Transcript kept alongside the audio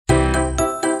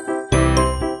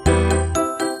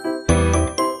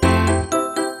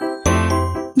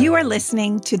You're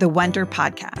listening to the Wonder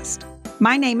Podcast.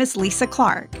 My name is Lisa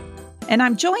Clark, and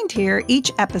I'm joined here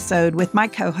each episode with my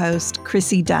co-host,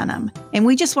 Chrissie Dunham. And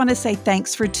we just want to say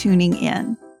thanks for tuning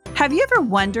in. Have you ever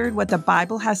wondered what the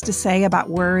Bible has to say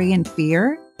about worry and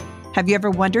fear? Have you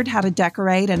ever wondered how to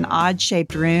decorate an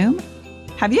odd-shaped room?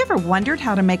 Have you ever wondered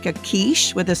how to make a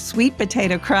quiche with a sweet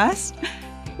potato crust?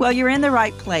 Well, you're in the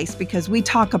right place because we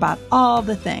talk about all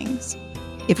the things.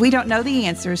 If we don't know the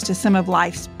answers to some of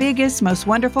life's biggest, most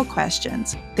wonderful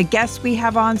questions, the guests we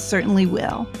have on certainly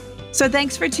will. So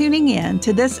thanks for tuning in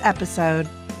to this episode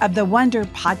of the Wonder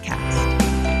Podcast.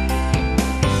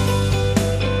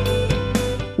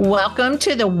 Welcome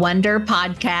to the Wonder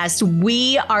Podcast.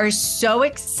 We are so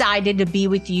excited to be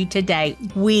with you today.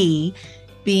 We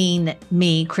being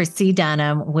me, Chrissie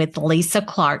Dunham, with Lisa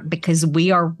Clark, because we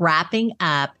are wrapping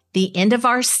up the end of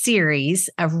our series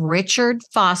of Richard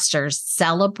Foster's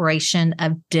Celebration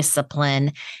of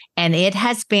Discipline, and it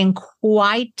has been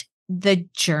quite the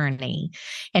journey.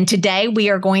 And today we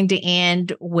are going to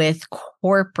end with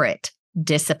corporate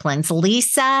disciplines.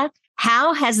 Lisa,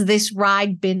 how has this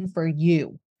ride been for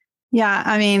you? Yeah,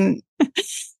 I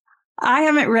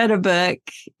haven't read a book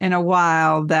in a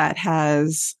while that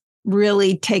has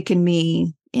really taken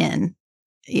me in.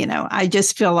 I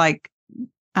just feel like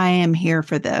I am here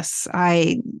for this.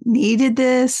 I needed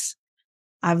this.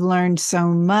 I've learned so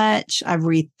much. I've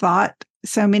rethought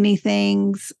so many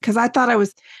things because I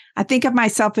think of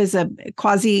myself as a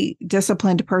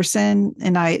quasi-disciplined person.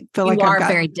 And I feel like you are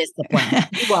very disciplined.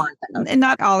 You are. In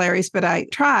not all areas, but I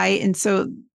try. And so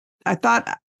I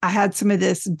thought I had some of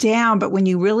this down, but when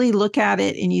you really look at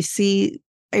it and you see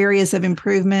areas of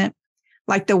improvement,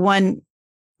 like the one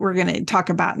we're going to talk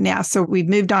about now. So we've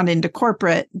moved on into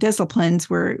corporate disciplines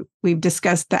where we've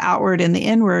discussed the outward and the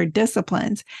inward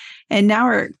disciplines. And now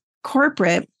we're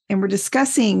corporate and we're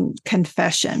discussing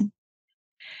confession.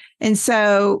 And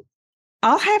so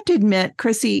I'll have to admit,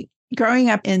 Chrissie, growing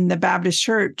up in the Baptist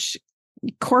church,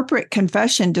 corporate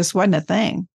confession just wasn't a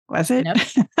thing, was it?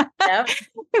 Nope.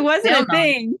 It wasn't a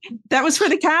thing. That was for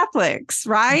the Catholics,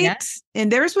 right? Yes.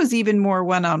 And theirs was even more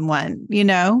one-on-one,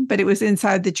 but it was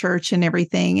inside the church and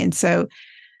everything. And so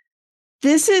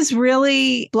this is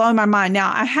really blowing my mind.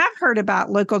 Now, I have heard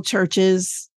about local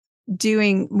churches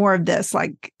doing more of this,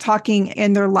 like talking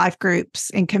in their life groups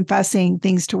and confessing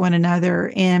things to one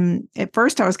another. And at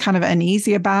first I was kind of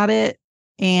uneasy about it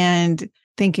and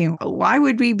thinking, why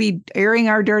would we be airing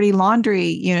our dirty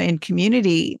laundry, in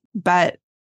community? But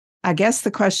I guess the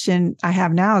question I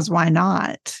have now is why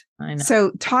not? I know.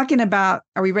 So talking about,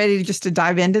 are we ready to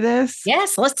dive into this?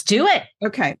 Yes, let's do it.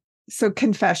 Okay. So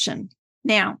confession.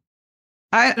 Now,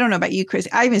 I don't know about you, Chris.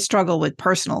 I even struggle with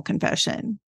personal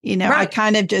confession. Right. I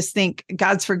kind of just think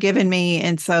God's forgiven me.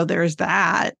 And so there's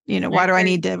that, why do I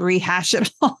need to rehash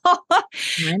it all?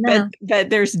 I know.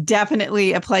 But there's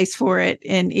definitely a place for it.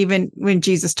 And even when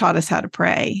Jesus taught us how to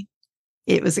pray,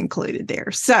 it was included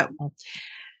there. So,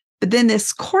 but then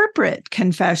this corporate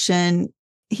confession,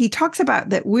 he talks about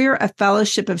that we're a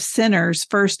fellowship of sinners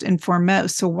first and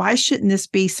foremost. So why shouldn't this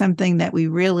be something that we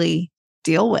really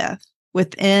deal with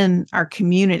within our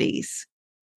communities?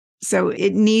 So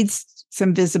it needs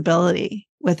some visibility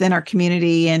within our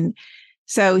community. And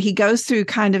so he goes through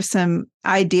kind of some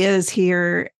ideas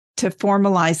here to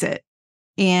formalize it.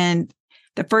 And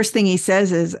the first thing he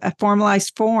says is a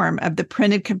formalized form of the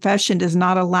printed confession does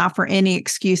not allow for any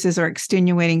excuses or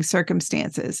extenuating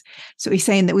circumstances. So he's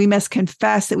saying that we must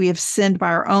confess that we have sinned by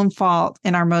our own fault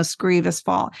and our most grievous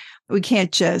fault. We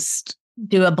can't just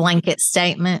do a blanket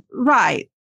statement. Right.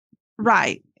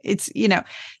 It's,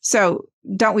 so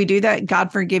don't we do that?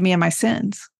 God, forgive me of my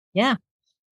sins. Yeah.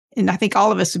 And I think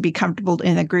all of us would be comfortable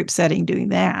in a group setting doing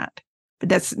that. But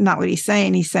that's not what he's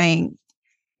saying. He's saying,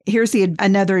 here's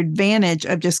another advantage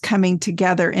of just coming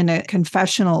together in a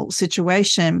confessional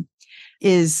situation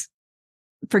is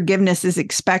forgiveness is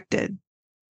expected.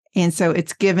 And so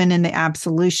it's given in the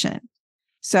absolution.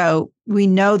 So we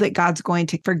know that God's going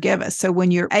to forgive us. So when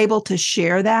you're able to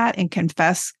share that and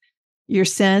confess your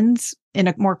sins in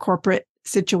a more corporate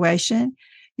situation,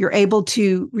 you're able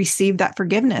to receive that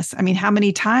forgiveness. How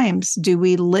many times do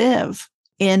we live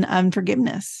in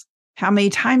unforgiveness? How many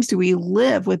times do we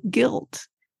live with guilt?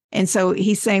 And so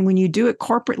he's saying when you do it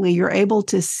corporately, you're able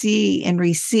to see and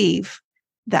receive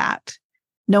that,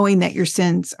 knowing that your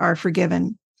sins are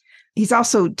forgiven. He's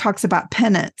also talks about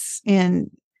penance, and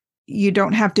you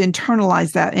don't have to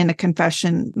internalize that in a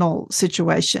confessional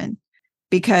situation,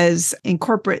 because in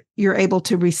corporate, you're able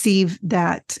to receive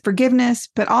that forgiveness,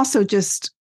 but also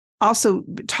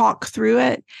talk through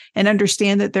it and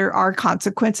understand that there are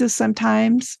consequences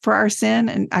sometimes for our sin.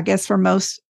 And I guess for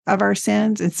most of our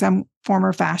sins in some form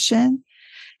or fashion.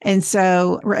 And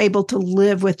so we're able to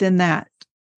live within that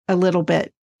a little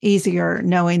bit easier,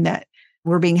 knowing that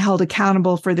we're being held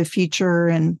accountable for the future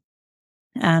and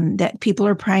that people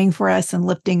are praying for us and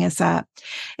lifting us up.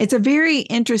 It's a very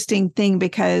interesting thing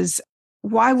because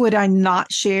why would I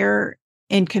not share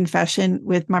in confession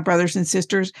with my brothers and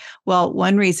sisters? Well,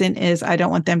 one reason is I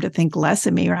don't want them to think less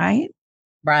of me, right?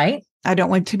 Right. I don't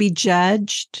want to be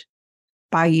judged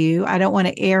by you. I don't want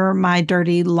to air my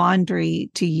dirty laundry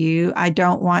to you. I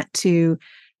don't want to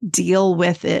deal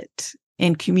with it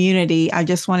in community. I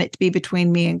just want it to be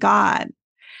between me and God.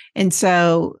 And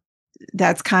so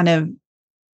that's kind of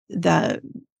the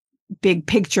big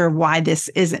picture of why this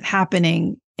isn't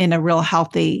happening in a real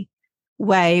healthy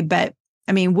way. But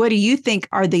I mean, what do you think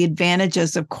are the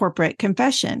advantages of corporate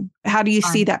confession? How do you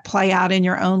see that play out in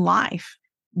your own life?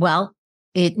 Well,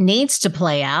 it needs to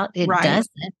play out. It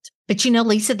doesn't. But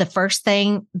Lisa, the first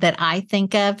thing that I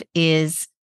think of is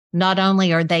not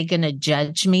only are they going to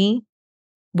judge me,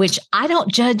 which I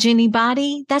don't judge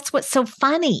anybody. That's what's so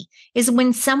funny is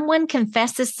when someone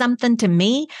confesses something to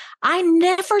me, I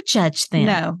never judge them.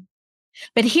 No.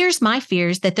 But here's my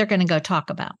fears that they're going to go talk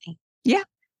about me. Yeah.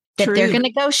 That True. they're going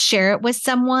to go share it with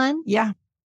someone. Yeah.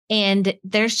 And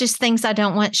there's just things I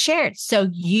don't want shared. So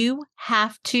you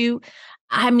have to,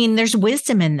 there's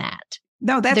wisdom in that.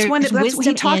 No, that's what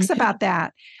he talks about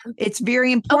that. It's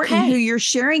very important who you're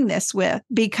sharing this with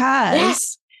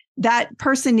because that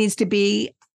person needs to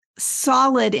be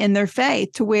solid in their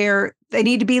faith to where they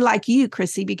need to be like you,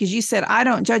 Chrissie, because you said, I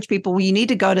don't judge people. Well, you need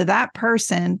to go to that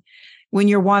person when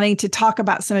you're wanting to talk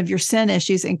about some of your sin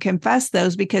issues and confess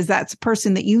those, because that's a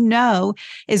person that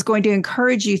is going to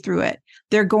encourage you through it.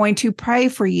 They're going to pray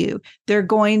for you. They're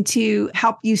going to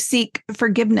help you seek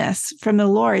forgiveness from the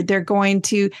Lord. They're going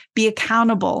to be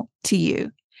accountable to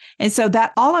you. And so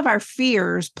that all of our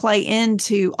fears play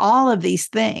into all of these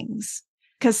things.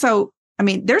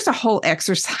 There's a whole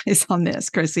exercise on this,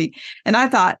 Chrissie. And I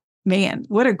thought, man,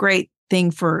 what a great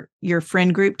thing for your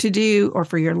friend group to do or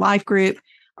for your life group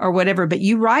or whatever. But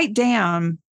you write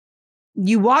down,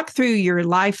 you walk through your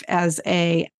life as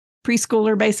a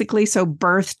preschooler, basically. So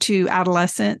birth to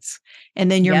adolescence,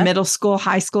 and then your middle school,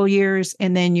 high school years,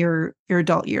 and then your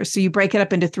adult years. So you break it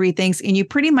up into three things and you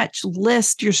pretty much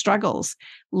list your struggles,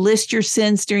 list your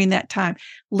sins during that time,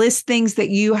 list things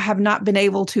that you have not been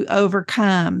able to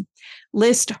overcome,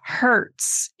 list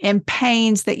hurts and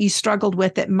pains that you struggled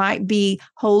with that might be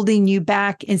holding you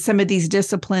back in some of these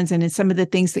disciplines and in some of the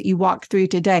things that you walk through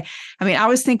today. I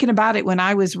was thinking about it when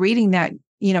I was reading that,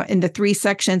 in the three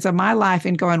sections of my life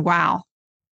and going, wow,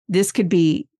 this could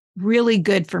be really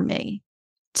good for me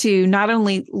to not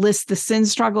only list the sin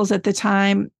struggles at the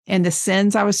time and the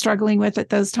sins I was struggling with at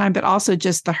those times, but also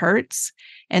just the hurts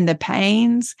and the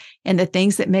pains and the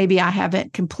things that maybe I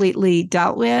haven't completely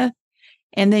dealt with.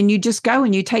 And then you just go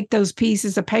and you take those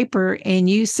pieces of paper and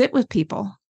you sit with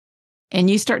people and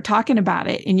you start talking about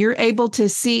it, and you're able to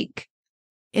seek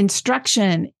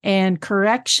instruction and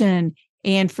correction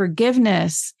and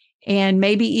forgiveness and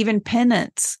maybe even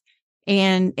penance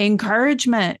and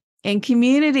encouragement and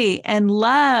community and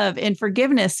love and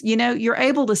forgiveness. You're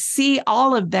able to see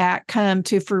all of that come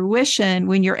to fruition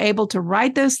when you're able to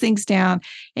write those things down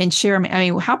and share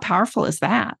them. How powerful is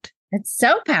that? It's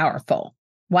so powerful.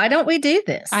 Why don't we do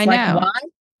this? I know.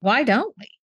 Why don't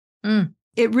we?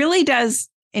 It really does.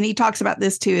 And he talks about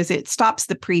this too, is it stops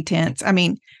the pretense.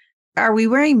 Are we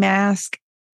wearing masks?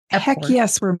 Heck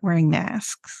yes, we're wearing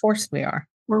masks. Of course we are.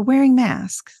 We're wearing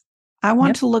masks. I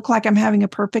want to look like I'm having a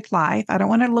perfect life. I don't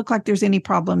want to look like there's any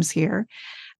problems here.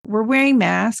 We're wearing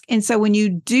masks. And so when you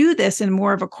do this in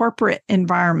more of a corporate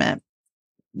environment,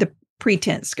 the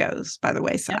pretense goes by the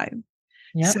wayside.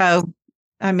 Yep. So,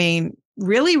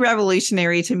 really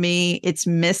revolutionary to me. It's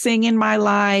missing in my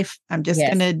life. I'm just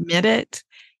going to admit it.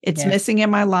 It's missing in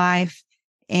my life.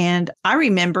 And I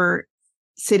remember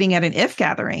sitting at an IF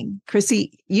gathering.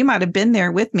 Chrissie, you might have been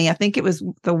there with me. I think it was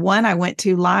the one I went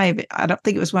to live. I don't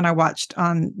think it was one I watched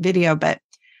on video, but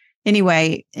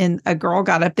anyway, and a girl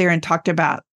got up there and talked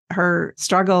about her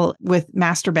struggle with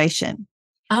masturbation.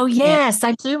 Oh, yes,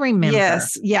 I do remember.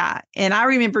 Yes, yeah. And I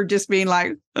remember just being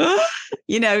like,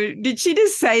 did she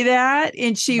just say that?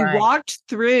 And she walked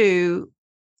through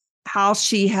how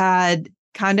she had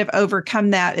kind of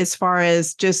overcome that as far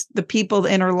as just the people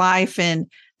in her life and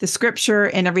the scripture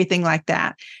and everything like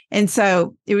that. And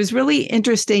so it was really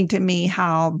interesting to me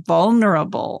how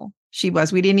vulnerable she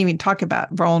was. We didn't even talk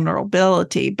about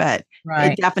vulnerability, but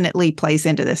it definitely plays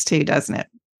into this too, doesn't it?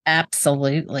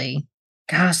 Absolutely.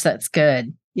 Gosh, that's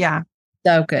good. Yeah.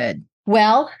 So good.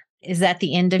 Well, Is that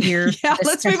the end of your Yeah, discussion?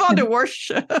 let's move on to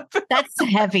worship. That's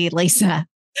heavy, Lisa.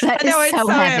 That I know, is it's so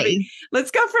so heavy. heavy.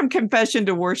 Let's go from confession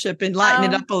to worship and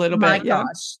lighten it up a little My bit. Yeah.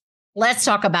 gosh. Let's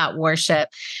talk about worship.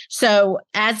 So,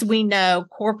 as we know,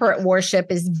 corporate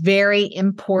worship is very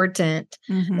important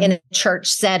in a church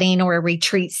setting or a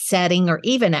retreat setting, or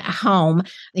even at home.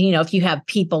 If you have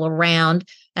people around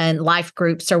and life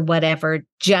groups or whatever,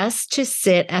 just to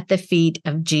sit at the feet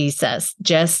of Jesus,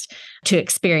 just to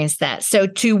experience that. So,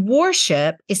 to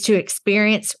worship is to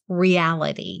experience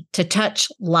reality, to touch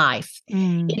life.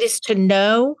 It is to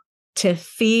know, to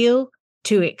feel,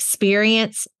 to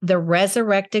experience the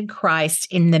resurrected Christ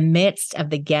in the midst of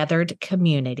the gathered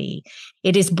community.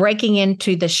 It is breaking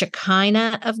into the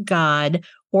Shekinah of God,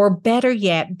 or better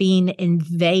yet, being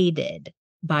invaded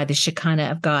by the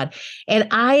Shekinah of God. And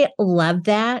I love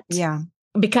that. Yeah.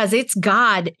 Because it's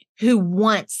God who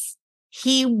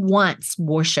He wants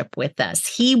worship with us.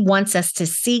 He wants us to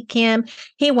seek Him.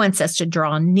 He wants us to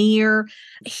draw near.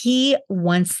 He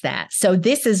wants that. So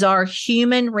this is our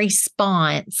human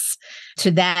response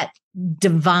to that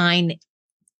divine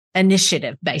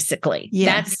initiative, basically.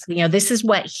 Yes. This is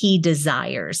what He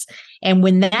desires. And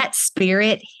when that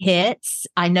spirit hits,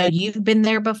 I know you've been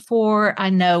there before.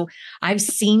 I know I've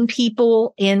seen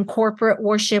people in corporate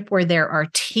worship where there are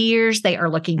tears. They are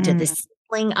looking to the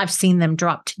ceiling. I've seen them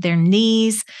drop to their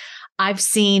knees. I've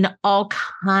seen all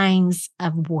kinds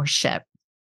of worship.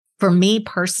 For me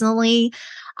personally,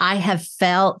 I have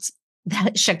felt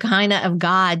that Shekinah of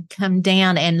God come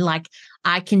down, and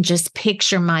I can just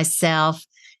picture myself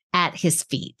at His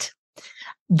feet.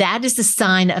 That is a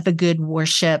sign of a good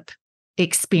worship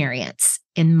experience,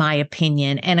 in my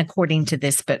opinion, and according to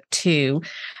this book too,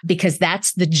 because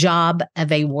that's the job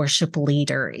of a worship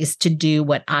leader, is to do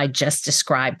what I just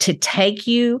described, to take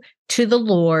you to the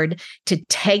Lord, to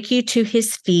take you to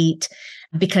His feet,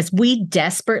 because we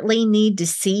desperately need to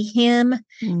see Him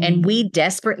and we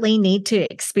desperately need to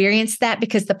experience that,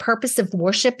 because the purpose of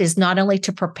worship is not only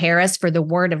to prepare us for the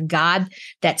Word of God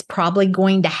that's probably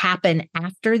going to happen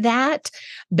after that,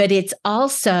 but it's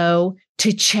also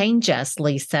to change us,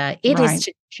 Lisa. It is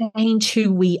to change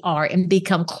who we are and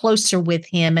become closer with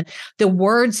Him. And the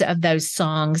words of those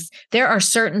songs, there are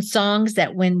certain songs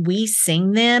that when we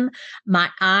sing them, my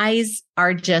eyes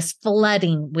are just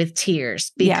flooding with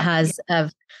tears because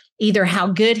of either how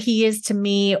good He is to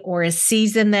me, or a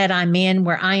season that I'm in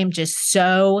where I am just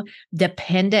so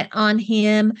dependent on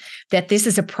Him that this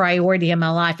is a priority in my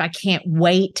life. I can't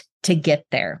wait to get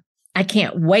there. I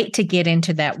can't wait to get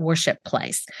into that worship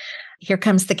place. Here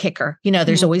comes the kicker.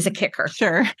 There's always a kicker.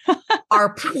 Sure.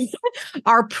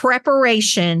 Our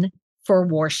preparation for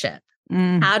worship.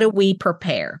 How do we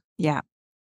prepare? Yeah.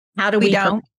 How do we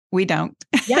don't? We don't.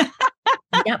 Yeah.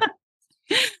 Yep.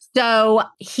 So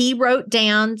he wrote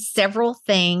down several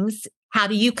things. How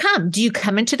do you come? Do you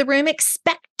come into the room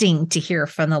expecting to hear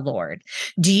from the Lord?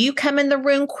 Do you come in the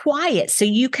room quiet so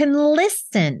you can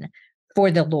listen for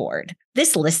the Lord?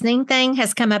 This listening thing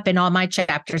has come up in all my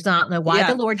chapters. I don't know why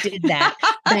the Lord did that.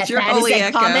 But that is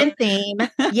a common theme.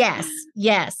 Yes,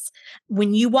 yes.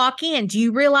 When you walk in, do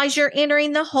you realize you're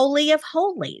entering the Holy of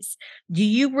Holies? Do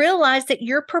you realize that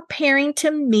you're preparing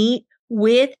to meet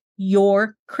with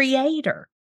your Creator?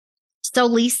 So,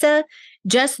 Lisa,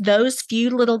 just those few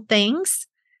little things.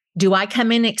 Do I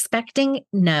come in expecting?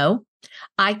 No.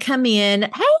 I come in, hey,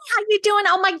 how you doing?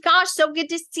 Oh my gosh, so good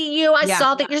to see you. I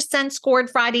saw that your son scored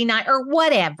Friday night, or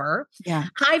whatever. Yeah.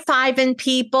 High-fiving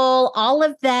people, all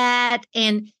of that.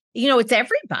 And, it's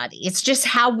everybody. It's just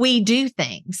how we do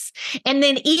things. And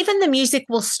then even the music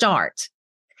will start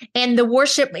and the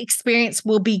worship experience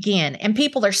will begin. And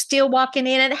people are still walking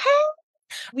in and,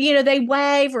 hey, they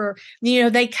wave, or,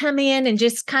 they come in and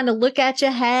just kind of look at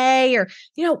you, hey, or,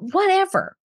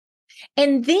 whatever.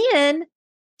 And then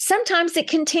sometimes it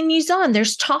continues on.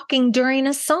 There's talking during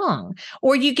a song,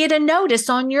 or you get a notice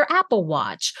on your Apple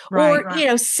Watch,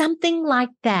 or, something like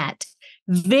that.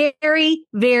 Very,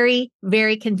 very,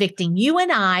 very convicting. You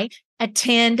and I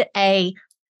attend I've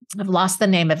lost the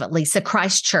name of it, Lisa,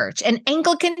 Christ Church, an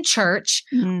Anglican church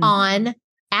on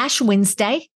Ash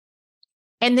Wednesday.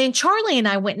 And then Charlie and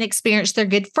I went and experienced their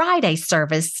Good Friday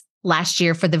service last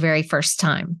year for the very first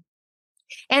time.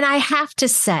 And I have to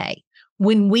say,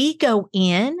 when we go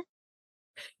in,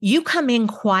 you come in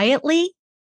quietly.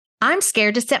 I'm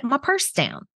scared to set my purse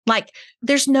down.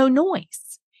 There's no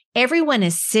noise. Everyone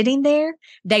is sitting there.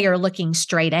 They are looking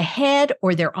straight ahead,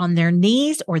 or they're on their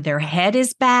knees, or their head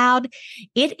is bowed.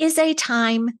 It is a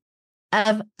time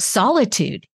of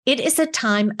solitude. It is a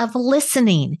time of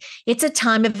listening. It's a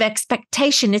time of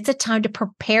expectation. It's a time to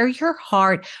prepare your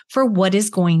heart for what is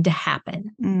going to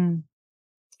happen.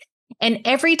 And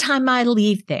every time I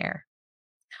leave there,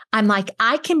 I'm like,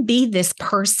 I can be this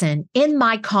person in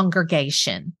my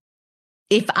congregation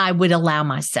if I would allow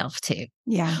myself to.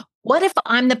 Yeah. What if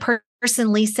I'm the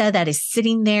person, Lisa, that is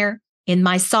sitting there in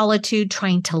my solitude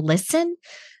trying to listen,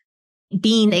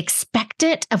 being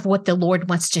expectant of what the Lord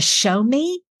wants to show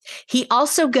me? He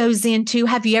also goes into,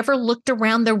 have you ever looked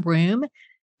around the room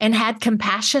and had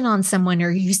compassion on someone, or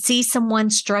you see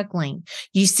someone struggling,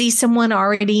 you see someone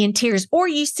already in tears, or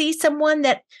you see someone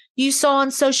that you saw on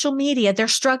social media, they're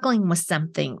struggling with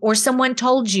something, or someone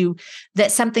told you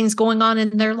that something's going on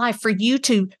in their life, for you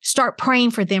to start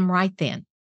praying for them right then.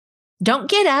 Don't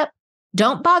get up,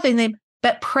 don't bother them,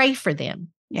 but pray for them.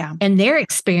 Yeah. And their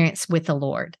experience with the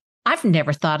Lord. I've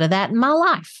never thought of that in my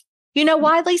life. You know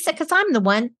why, Lisa? Because I'm the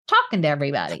one talking to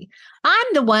everybody. I'm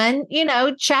the one,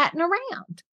 chatting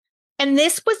around. And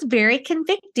this was very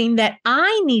convicting that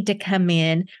I need to come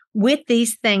in with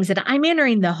these things, that I'm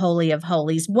entering the Holy of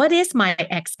Holies. What is my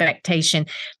expectation?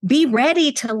 Be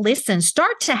ready to listen.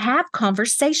 Start to have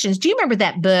conversations. Do you remember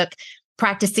that book,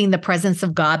 Practicing the Presence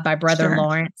of God by Brother Sure.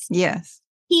 Lawrence? Yes.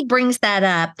 He brings that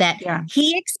up, that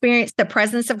he experienced the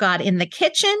presence of God in the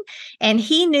kitchen, and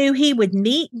he knew he would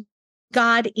meet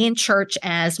God in church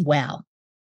as well.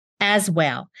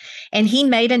 And he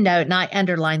made a note, and I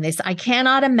underlined this. I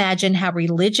cannot imagine how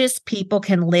religious people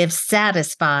can live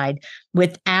satisfied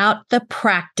without the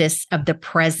practice of the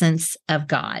presence of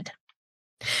God.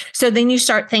 So then you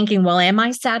start thinking, well, am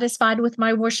I satisfied with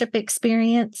my worship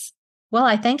experience? Well,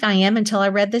 I think I am until I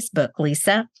read this book,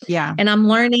 Lisa. Yeah. And I'm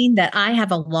learning that I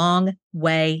have a long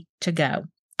way to go.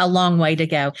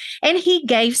 And he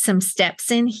gave some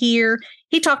steps in here.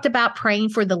 He talked about praying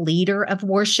for the leader of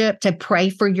worship, to pray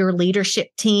for your leadership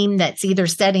team that's either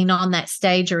sitting on that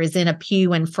stage or is in a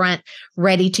pew in front,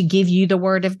 ready to give you the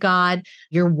word of God,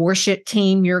 your worship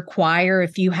team, your choir,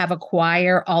 if you have a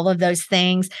choir, all of those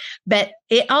things. But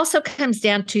it also comes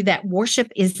down to that worship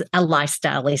is a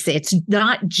lifestyle, Lisa. It's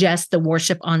not just the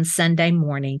worship on Sunday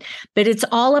morning, but it's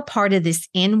all a part of this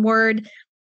inward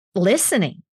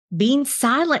listening, being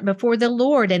silent before the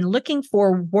Lord and looking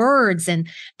for words and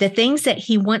the things that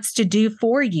he wants to do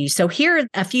for you. So here are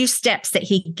a few steps that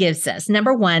he gives us.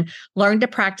 Number one, learn to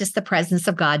practice the presence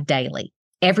of God daily.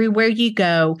 Everywhere you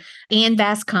go. Ann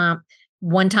Vascomp,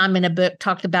 one time in a book,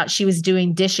 talked about she was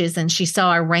doing dishes and she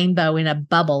saw a rainbow in a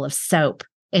bubble of soap.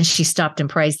 And she stopped and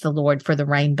praised the Lord for the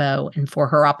rainbow and for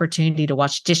her opportunity to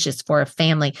wash dishes for a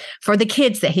family, for the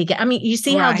kids that he got. I mean, you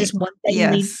see how just one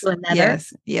thing leads to another?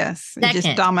 Yes. Second,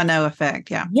 just domino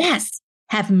effect. Yeah. Yes.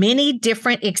 Have many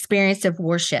different experiences of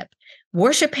worship.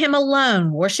 Worship him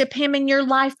alone. Worship him in your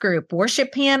life group.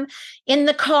 Worship him in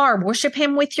the car. Worship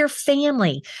him with your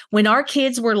family. When our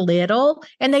kids were little,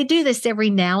 and they do this every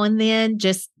now and then,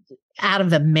 just out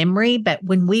of a memory, but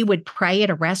when we would pray at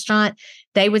a restaurant,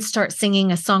 they would start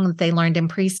singing a song that they learned in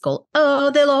preschool.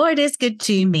 Oh, the Lord is good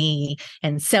to me.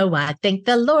 And so I thank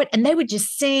the Lord. And they would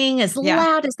just sing as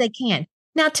loud as they can.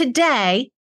 Now today,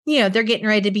 they're getting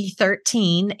ready to be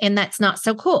 13, and that's not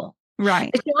so cool. Right.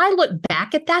 But when I look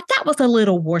back at that, that was a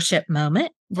little worship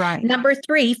moment. Right. Number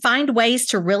 3, find ways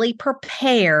to really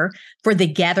prepare for the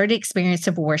gathered experience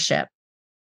of worship.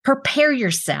 Prepare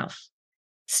yourself.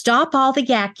 Stop all the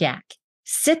yak.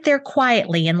 Sit there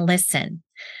quietly and listen.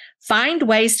 Find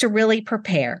ways to really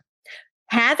prepare.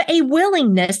 Have a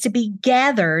willingness to be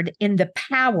gathered in the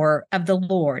power of the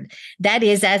Lord. That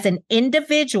is, as an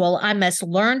individual, I must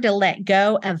learn to let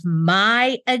go of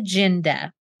my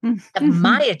agenda.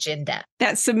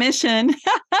 That submission.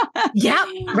 Yeah,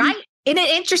 right. Isn't it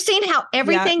interesting how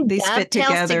everything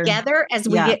dovetails together as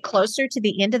we get closer to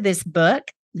the end of this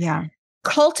book? Yeah.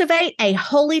 Cultivate a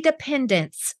holy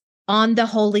dependence on the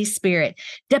Holy Spirit.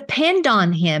 Depend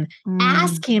on him.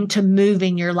 Ask him to move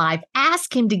in your life.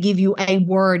 Ask him to give you a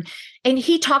word. And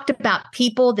he talked about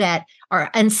people that are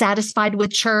unsatisfied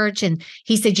with church. And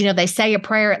he said, they say a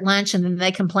prayer at lunch and then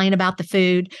they complain about the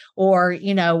food, or,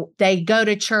 they go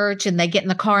to church and they get in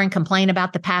the car and complain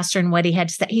about the pastor and what he had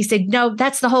to say. He said, no,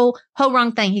 that's the whole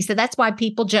wrong thing. He said, that's why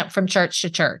people jump from church to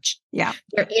church. Yeah.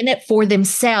 They're in it for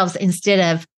themselves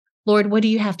instead of, Lord, what do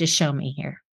you have to show me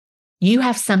here? You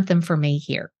have something for me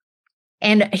here.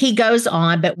 And he goes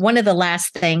on, but one of the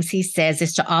last things he says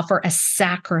is to offer a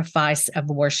sacrifice of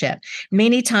worship.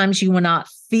 Many times you will not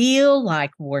feel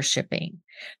like worshiping,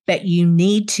 but you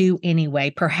need to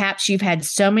anyway. Perhaps you've had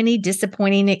so many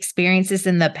disappointing experiences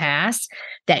in the past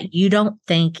that you don't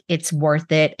think it's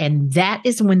worth it. And that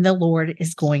is when the Lord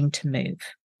is going to move.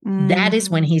 That is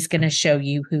when he's going to show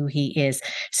you who he is.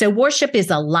 So worship is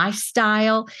a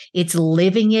lifestyle. It's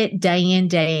living it day in,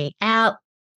 day out,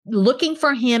 looking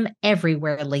for him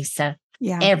everywhere, Lisa.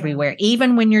 Yeah. everywhere,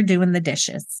 even when you're doing the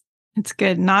dishes. It's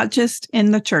good. Not just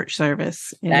in the church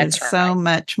service. It is so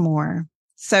much more.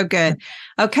 So good.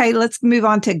 Okay, let's move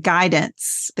on to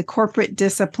guidance, the corporate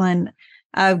discipline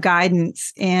of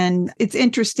guidance. And it's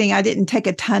interesting. I didn't take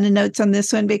a ton of notes on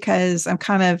this one because I'm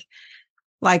kind of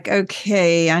like,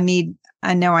 okay, I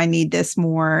know I need this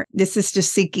more. This is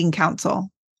just seeking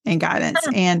counsel and guidance.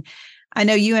 And I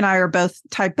know you and I are both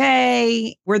type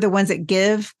A. We're the ones that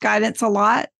give guidance a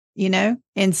lot,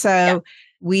 and so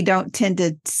we don't tend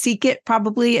to seek it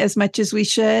probably as much as we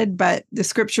should, but the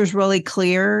scripture is really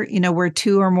clear, where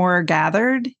two or more are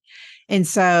gathered. And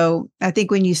so I think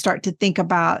when you start to think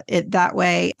about it that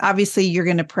way, obviously you're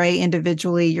going to pray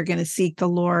individually, you're going to seek the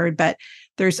Lord, but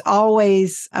there's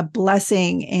always a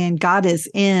blessing, and God is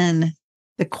in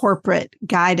the corporate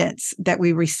guidance that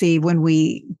we receive when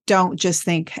we don't just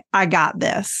think, I got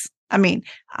this. I mean,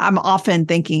 I'm often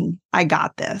thinking, I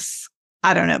got this.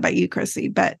 I don't know about you, Chrissie,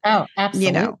 but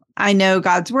absolutely. I know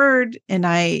God's word and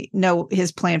I know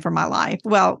his plan for my life.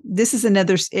 Well, this is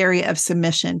another area of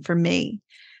submission for me.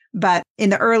 But in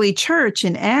the early church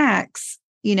in Acts,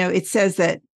 it says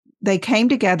that they came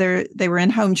together, they were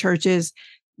in home churches,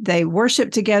 they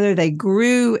worshiped together, they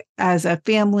grew as a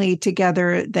family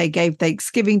together, they gave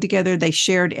Thanksgiving together, they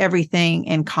shared everything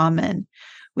in common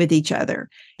with each other.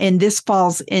 And this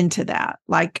falls into that.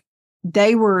 Like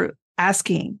they were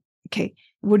asking, okay,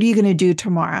 what are you going to do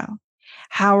tomorrow?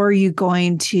 How are you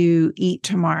going to eat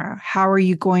tomorrow? How are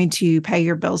you going to pay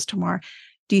your bills tomorrow?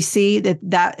 Do you see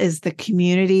that is the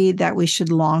community that we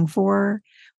should long for,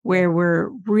 where we're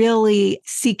really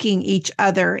seeking each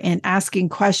other and asking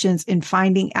questions and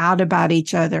finding out about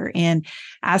each other and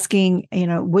asking,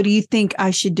 what do you think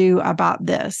I should do about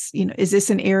this? Is this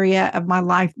an area of my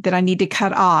life that I need to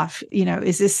cut off?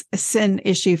 Is this a sin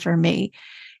issue for me?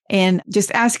 And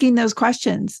just asking those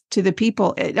questions to the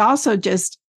people. It also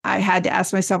I had to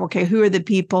ask myself, okay, who are the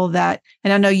people that,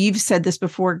 and I know you've said this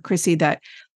before, Chrissie, that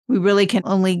we really can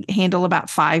only handle about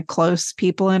 5 close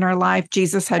people in our life.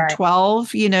 Jesus had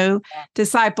 12,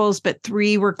 disciples, but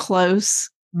 3 were close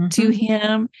to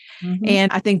him. Mm-hmm.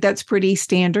 And I think that's pretty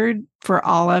standard for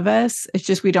all of us. It's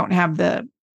just we don't have the,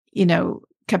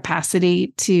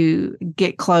 capacity to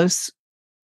get close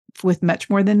with much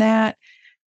more than that.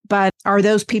 But are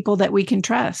those people that we can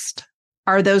trust?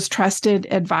 Are those trusted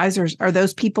advisors? Are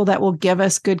those people that will give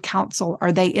us good counsel?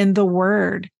 Are they in the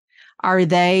Word? Are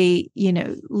they,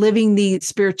 living the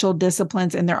spiritual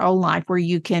disciplines in their own life where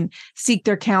you can seek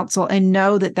their counsel and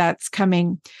know that that's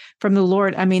coming from the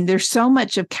Lord? I mean, there's so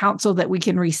much of counsel that we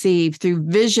can receive through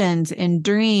visions and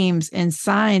dreams and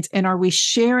signs. And are we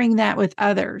sharing that with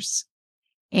others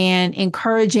and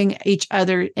encouraging each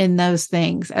other in those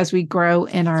things as we grow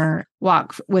in our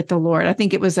walk with the Lord? I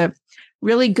think it was a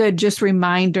really good just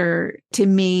reminder to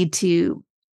me to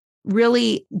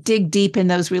really dig deep in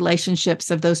those relationships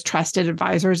of those trusted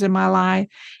advisors in my life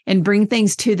and bring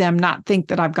things to them, not think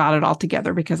that I've got it all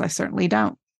together, because I certainly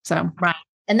don't. So, right.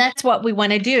 And that's what we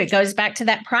want to do. It goes back to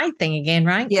that pride thing again,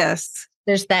 right? Yes.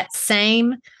 There's that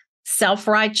same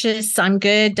self-righteous, I'm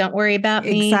good, don't worry about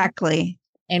me. Exactly.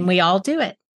 And we all do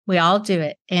it. We all do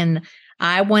it. And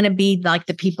I want to be like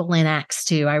the people in Acts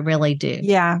 2. I really do.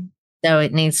 Yeah. So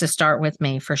it needs to start with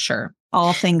me for sure.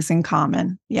 All things in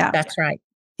common. Yeah. That's right.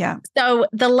 Yeah. So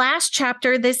the last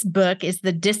chapter of this book is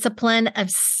the discipline of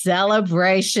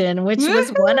celebration, which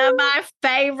was one of my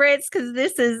favorites because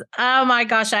this is, oh my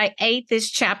gosh, I ate this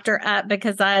chapter up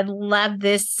because I love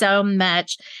this so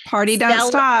much. Party don't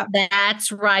stop.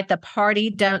 That's right. The party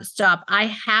don't stop. I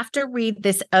have to read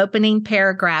this opening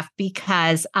paragraph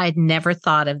because I'd never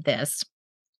thought of this.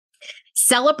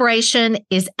 Celebration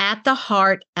is at the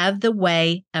heart of the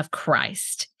way of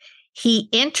Christ. He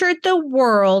entered the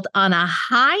world on a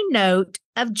high note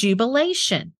of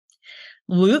jubilation.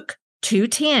 Luke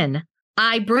 2:10,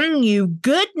 I bring you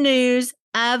good news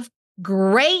of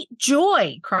great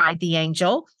joy, cried the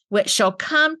angel, which shall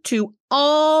come to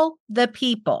all the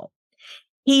people.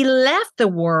 He left the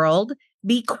world,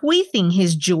 bequeathing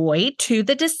his joy to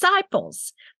the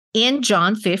disciples. In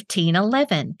John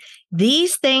 15:11,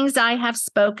 these things I have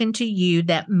spoken to you,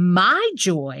 that my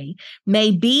joy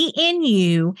may be in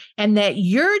you and that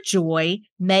your joy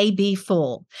may be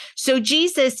full. So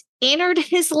Jesus entered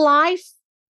his life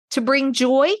to bring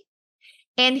joy,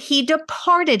 and he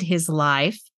departed his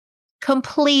life,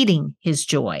 completing his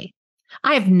joy.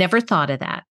 I have never thought of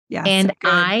that. Yeah, and so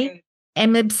I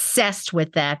am obsessed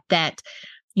with that,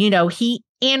 he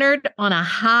entered on a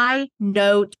high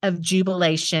note of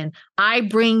jubilation. I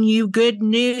bring you good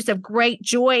news of great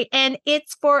joy, and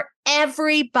it's for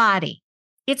everybody.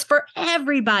 It's for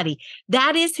everybody.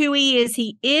 That is who he is.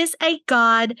 He is a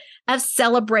God of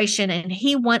celebration, and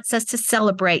he wants us to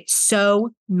celebrate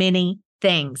so many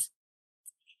things.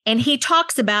 And he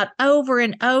talks about over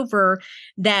and over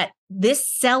that this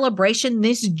celebration,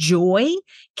 this joy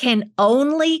can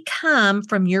only come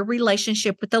from your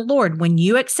relationship with the Lord. When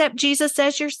you accept Jesus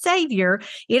as your Savior,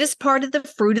 it is part of the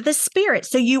fruit of the Spirit.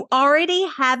 So you already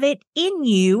have it in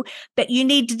you, but you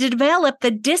need to develop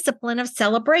the discipline of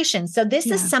celebration. So this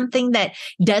is something that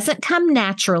doesn't come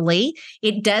naturally.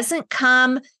 It doesn't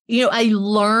come, a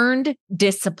learned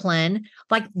discipline.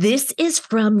 Like this is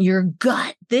from your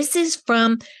gut. This is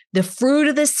from the fruit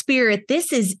of the Spirit.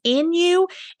 This is in you,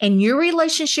 and your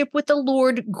relationship with the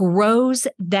Lord grows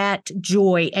that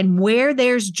joy. And where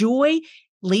there's joy,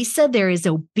 Lisa, there is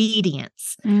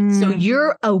obedience. So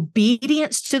your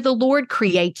obedience to the Lord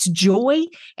creates joy.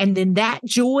 And then that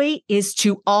joy is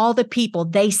to all the people.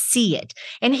 They see it.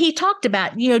 And he talked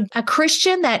about, a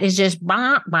Christian that is just,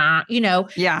 like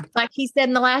he said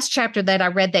in the last chapter that I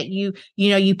read, that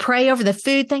you pray over the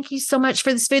food. Thank you so much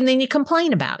for this food. And then you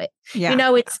complain about it.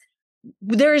 Yeah.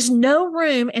 There is no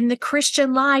room in the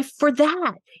Christian life for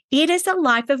that. It is a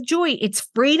life of joy. It's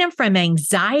freedom from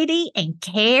anxiety and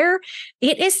care.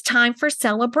 It is time for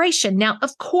celebration. Now,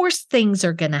 of course, things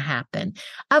are going to happen.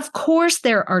 Of course,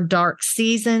 there are dark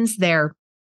seasons. There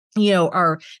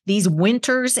are these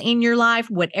winters in your life,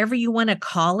 whatever you want to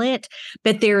call it,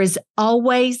 but there is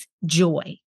always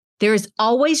joy. There is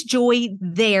always joy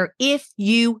there if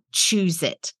you choose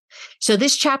it. So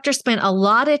this chapter spent a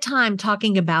lot of time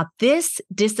talking about this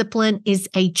discipline is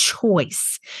a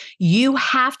choice. You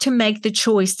have to make the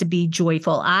choice to be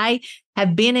joyful. I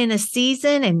have been in a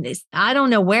season, and I don't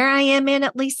know where I am in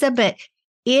it, Lisa, but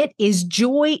it is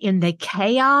joy in the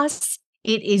chaos.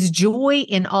 It is joy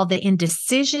in all the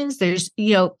indecisions. There's,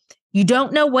 you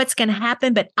don't know what's going to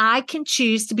happen, but I can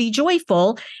choose to be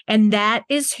joyful. And that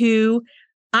is who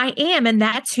I am, and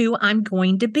that's who I'm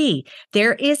going to be.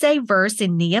 There is a verse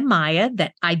in Nehemiah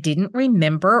that I didn't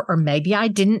remember, or maybe I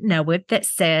didn't know it, that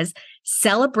says,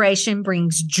 celebration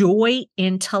brings joy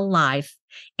into life,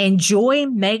 and joy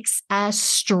makes us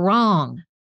strong.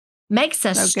 Makes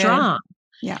us strong.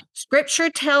 Yeah. Scripture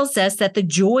tells us that the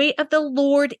joy of the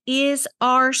Lord is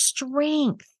our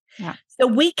strength. Yeah. So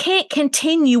we can't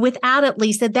continue without it,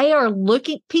 Lisa.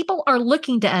 People are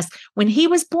looking to us. When he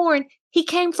was born, he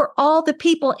came for all the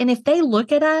people. And if they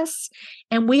look at us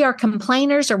and we are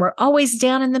complainers, or we're always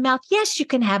down in the mouth, yes, you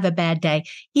can have a bad day.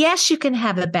 Yes, you can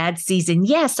have a bad season.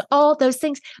 Yes, all those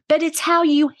things, but it's how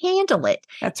you handle it.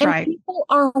 That's right. People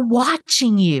are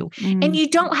watching you, and you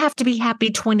don't have to be happy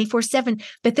 24/7,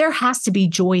 but there has to be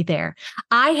joy there.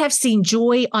 I have seen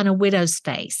joy on a widow's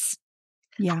face.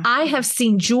 Yeah. I have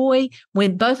seen joy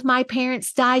when both my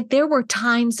parents died. There were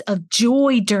times of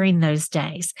joy during those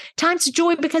days, times of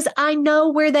joy because I know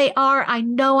where they are. I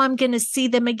know I'm going to see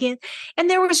them again. And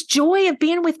there was joy of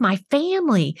being with my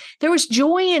family. There was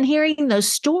joy in hearing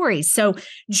those stories. So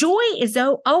joy is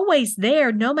always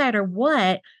there, no matter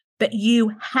what, but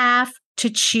you have to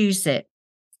choose it.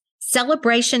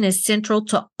 Celebration is central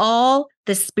to all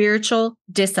the spiritual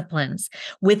disciplines.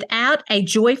 Without a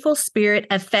joyful spirit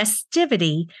of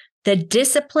festivity, the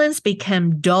disciplines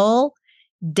become dull,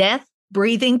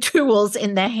 death-breathing tools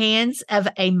in the hands of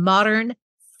a modern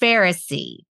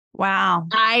Pharisee. Wow.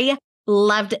 I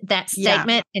loved that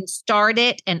statement and start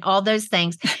it and all those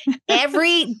things.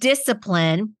 Every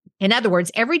discipline, in other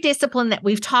words, every discipline that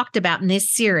we've talked about in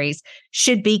this series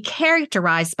should be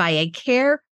characterized by a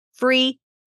carefree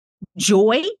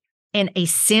joy and a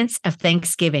sense of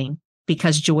thanksgiving,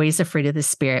 because joy is a fruit of the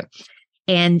Spirit.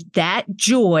 And that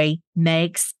joy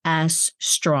makes us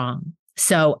strong.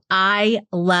 So I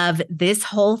love this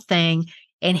whole thing.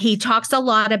 And he talks a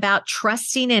lot about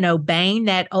trusting and obeying,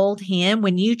 that old hymn.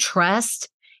 When you trust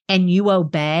and you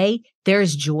obey,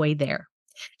 there's joy there.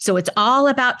 So it's all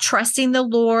about trusting the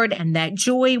Lord, and that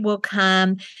joy will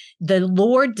come. The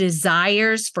Lord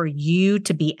desires for you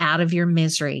to be out of your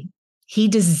misery. He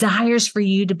desires for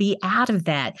you to be out of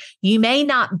that. You may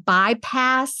not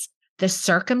bypass the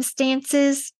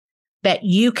circumstances, but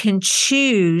you can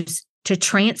choose to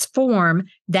transform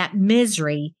that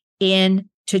misery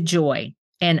into joy.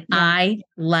 And I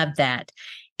love that.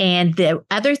 And the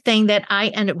other thing that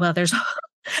there's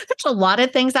a lot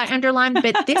of things I underlined,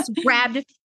 but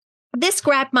this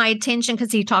grabbed my attention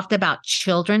because he talked about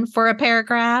children for a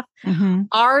paragraph. Mm-hmm.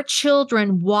 Our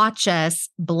children watch us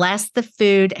bless the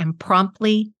food and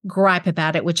promptly gripe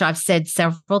about it, which I've said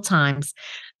several times,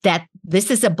 that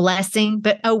this is a blessing,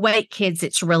 but oh, wait, kids,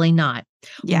 it's really not.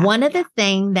 Yeah. One of the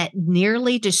things that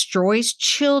nearly destroys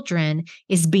children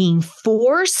is being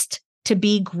forced to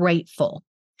be grateful.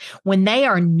 when they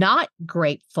are not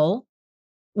grateful,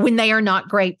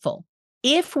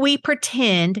 if we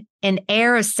pretend an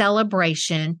air of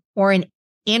celebration or an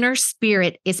inner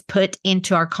spirit is put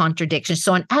into our contradiction.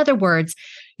 So in other words,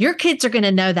 your kids are going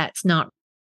to know that's not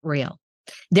real.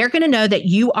 They're going to know that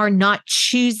you are not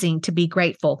choosing to be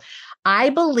grateful. I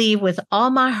believe with all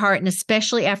my heart, and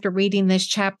especially after reading this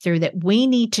chapter, that we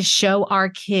need to show our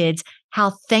kids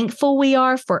how thankful we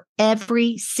are for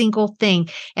every single thing.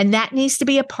 And that needs to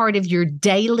be a part of your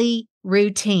daily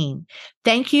routine.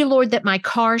 Thank you, Lord, that my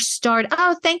car started.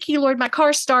 Oh, thank you, Lord, my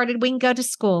car started. We can go to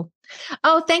school.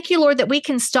 Oh, thank you, Lord, that we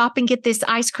can stop and get this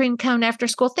ice cream cone after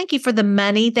school. Thank you for the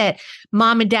money that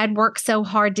mom and dad worked so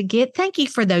hard to get. Thank you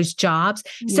for those jobs.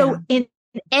 Yeah. So in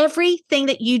everything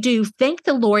that you do, thank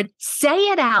the Lord, say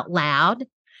it out loud,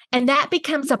 and that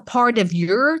becomes a part of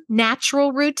your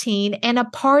natural routine and a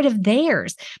part of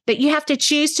theirs. But you have to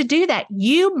choose to do that.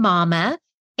 You, mama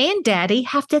and daddy,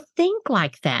 have to think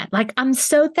like that. Like, I'm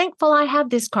so thankful I have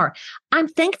this car. I'm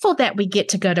thankful that we get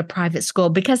to go to private school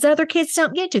because the other kids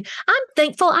don't get to. I'm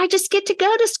thankful I just get to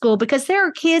go to school because there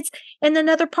are kids in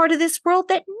another part of this world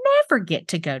that never get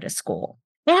to go to school,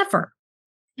 ever.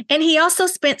 And he also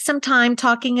spent some time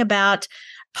talking about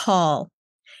Paul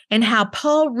and how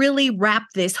Paul really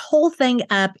wrapped this whole thing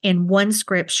up in one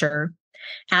scripture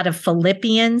out of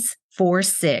Philippians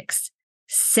 4:6.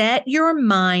 Set your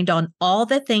mind on all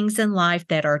the things in life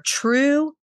that are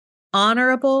true,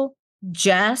 honorable,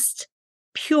 just,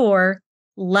 pure,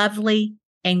 lovely,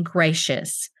 and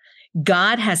gracious.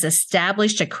 God has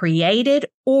established a created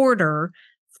order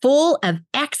full of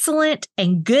excellent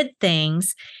and good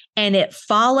things, and it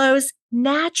follows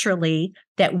naturally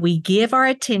that we give our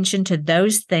attention to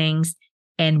those things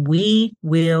and we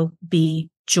will be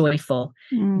joyful.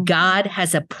 God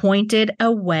has appointed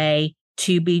a way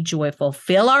to be joyful.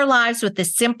 Fill our lives with the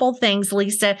simple things,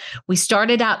 Lisa. We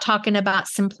started out talking about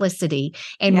simplicity,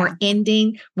 and we're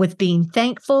ending with being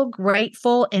thankful,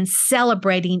 grateful, and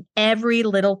celebrating every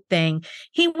little thing.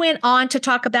 He went on to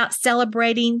talk about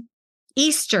celebrating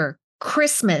Easter,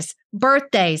 Christmas,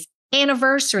 birthdays,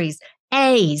 anniversaries,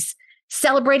 A's,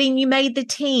 celebrating you made the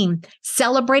team,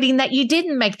 celebrating that you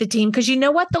didn't make the team, because you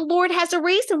know what? The Lord has a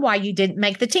reason why you didn't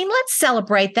make the team. Let's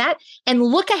celebrate that and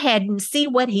look ahead and see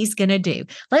what he's going to do.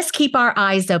 Let's keep our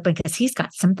eyes open because he's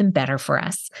got something better for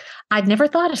us. I'd never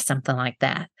thought of something like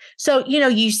that. So,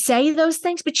 you say those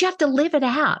things, but you have to live it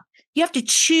out. You have to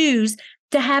choose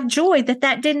to have joy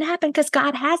that didn't happen because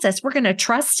God has us. We're going to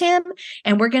trust him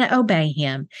and we're going to obey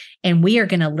him. And we are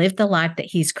going to live the life that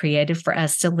he's created for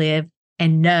us to live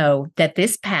and know that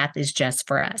this path is just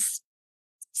for us.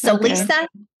 So, okay. Lisa,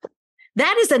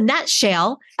 that is a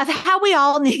nutshell of how we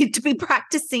all need to be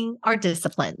practicing our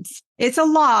disciplines. It's a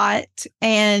lot.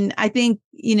 And I think,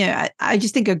 I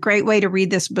just think a great way to read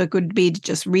this book would be to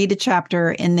just read a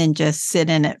chapter and then just sit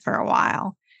in it for a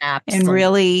while. Absolutely. And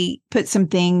really put some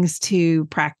things to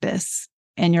practice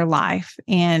in your life.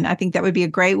 And I think that would be a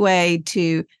great way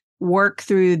to work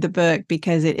through the book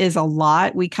because it is a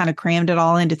lot. We kind of crammed it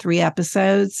all into 3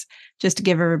 episodes just to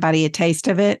give everybody a taste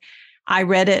of it. I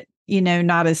read it,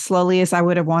 not as slowly as I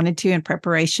would have wanted to in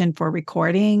preparation for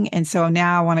recording. And so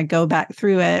now I want to go back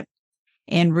through it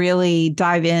and really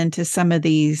dive into some of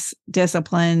these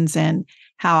disciplines and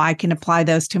how I can apply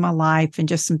those to my life and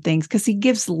just some things, because he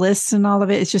gives lists and all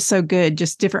of it. It's just so good,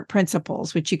 just different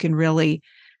principles, which you can really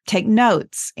take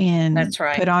notes and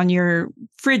put on your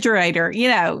refrigerator.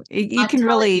 You can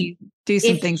really do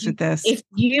some things with this. If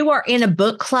you are in a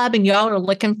book club and y'all are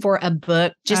looking for a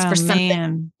book just for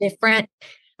something different,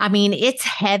 I mean, it's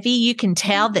heavy. You can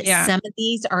tell that some of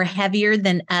these are heavier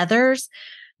than others,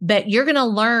 but you're going to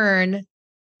learn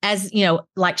as,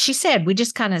 like she said, we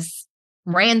just kind of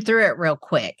ran through it real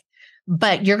quick,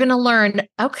 but you're going to learn,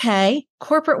 okay,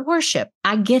 corporate worship.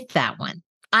 I get that one.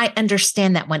 I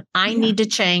understand that one. I need to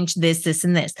change this,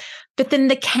 and this. But then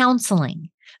the counseling,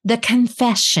 the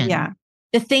confession,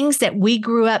 the things that we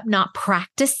grew up not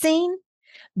practicing,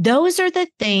 those are the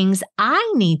things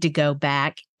I need to go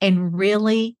back and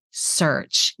really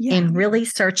search and really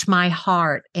search my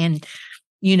heart and,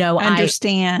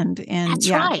 understand.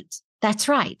 That's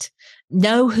right.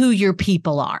 Know who your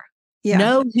people are.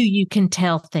 Know who you can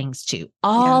tell things to.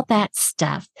 All that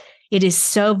stuff. It is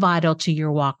so vital to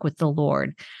your walk with the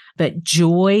Lord. But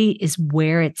joy is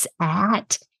where it's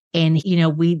at. And,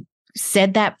 we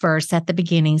said that verse at the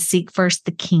beginning, seek first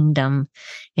the kingdom,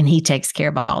 and he takes care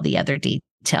of all the other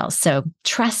details. So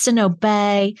trust and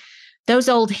obey. Those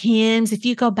old hymns, if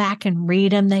you go back and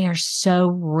read them, they are so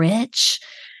rich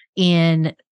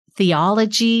in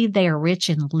theology. They are rich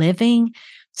in living.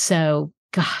 So,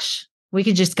 gosh, We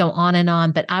could just go on and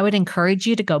on, but I would encourage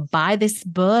you to go buy this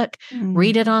book,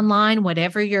 read it online,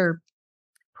 whatever your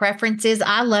preference is.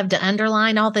 I love to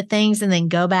underline all the things and then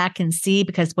go back and see,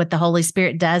 because what the Holy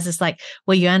Spirit does is like,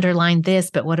 well, you underlined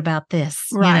this, but what about this?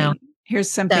 Right. You know? Here's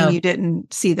something you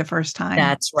didn't see the first time.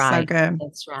 That's right. So good.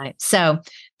 That's right. So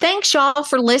thanks, y'all,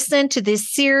 for listening to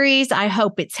this series. I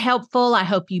hope it's helpful. I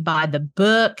hope you buy the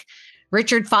book.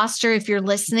 Richard Foster, if you're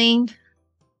listening,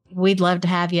 we'd love to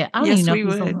have you. I don't even know if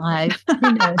he's alive.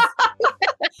 Who knows?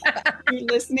 You're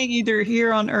listening either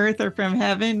here on earth or from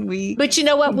heaven. But you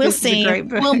know what? We'll see.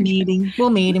 We'll meet him.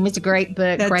 We'll meet him. It's a great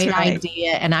book, great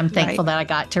idea. And I'm thankful that I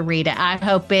got to read it. I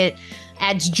hope it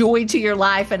adds joy to your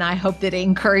life, and I hope that it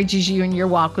encourages you in your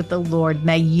walk with the Lord.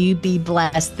 May you be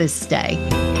blessed this day.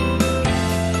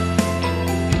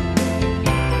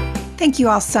 Thank you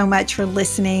all so much for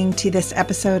listening to this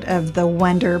episode of the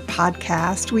Wonder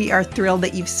Podcast. We are thrilled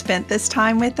that you've spent this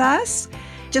time with us.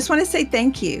 Just want to say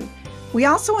thank you. We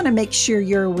also want to make sure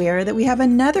you're aware that we have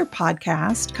another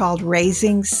podcast called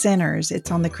Raising Sinners. It's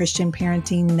on the Christian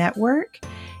Parenting Network.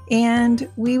 And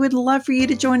we would love for you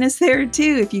to join us there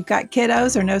too. If you've got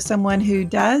kiddos or know someone who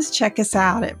does, check us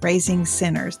out at Raising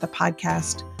Sinners, the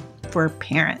podcast for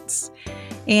parents.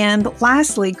 And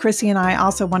lastly, Chrissie and I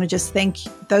also want to just thank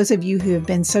those of you who have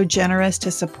been so generous to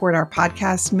support our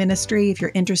podcast ministry. If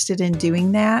you're interested in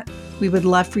doing that, we would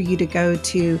love for you to go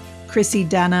to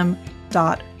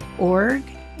chrissiedunham.org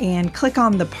and click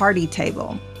on the party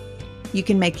table. You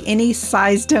can make any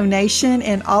size donation,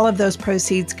 and all of those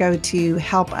proceeds go to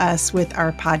help us with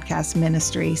our podcast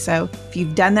ministry. So if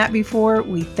you've done that before,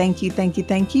 we thank you, thank you,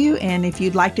 thank you. And if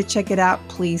you'd like to check it out,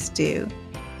 please do.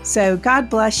 So God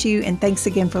bless you, and thanks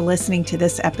again for listening to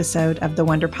this episode of the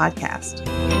Wonder Podcast.